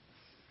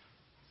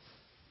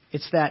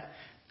 It's that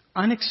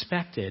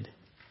unexpected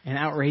and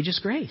outrageous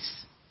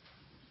grace.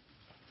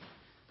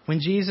 When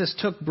Jesus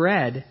took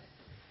bread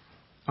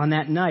on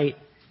that night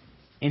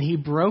and He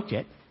broke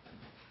it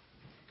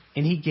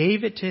and He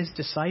gave it to His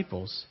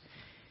disciples,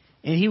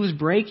 and He was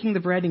breaking the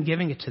bread and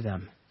giving it to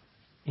them,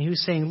 and He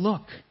was saying,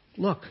 look,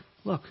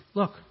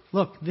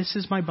 this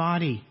is my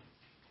body.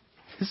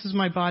 This is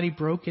my body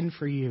broken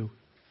for you.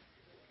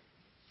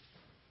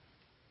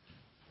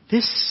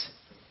 This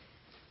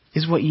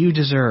is what you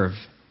deserve.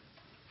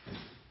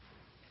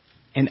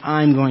 And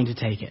I'm going to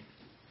take it.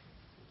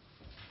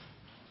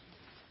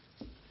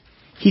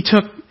 He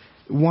took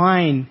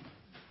wine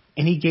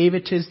and he gave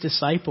it to his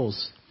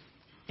disciples.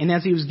 And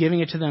as he was giving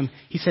it to them,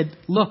 he said,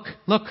 look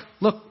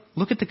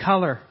at the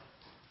color.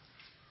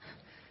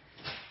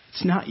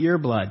 It's not your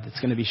blood that's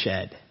going to be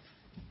shed.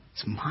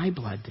 It's my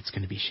blood that's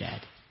going to be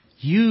shed.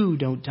 You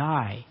don't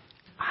die.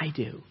 I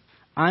do.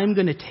 I'm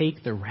going to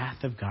take the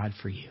wrath of God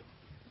for you.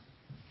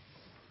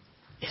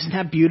 Isn't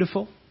that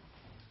beautiful?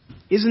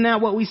 Isn't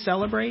that what we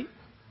celebrate?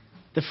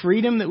 The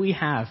freedom that we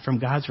have from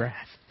God's wrath.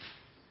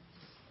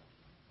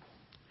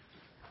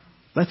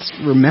 Let's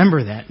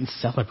remember that and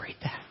celebrate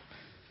that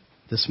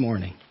this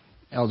morning.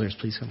 Elders,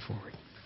 please come forward.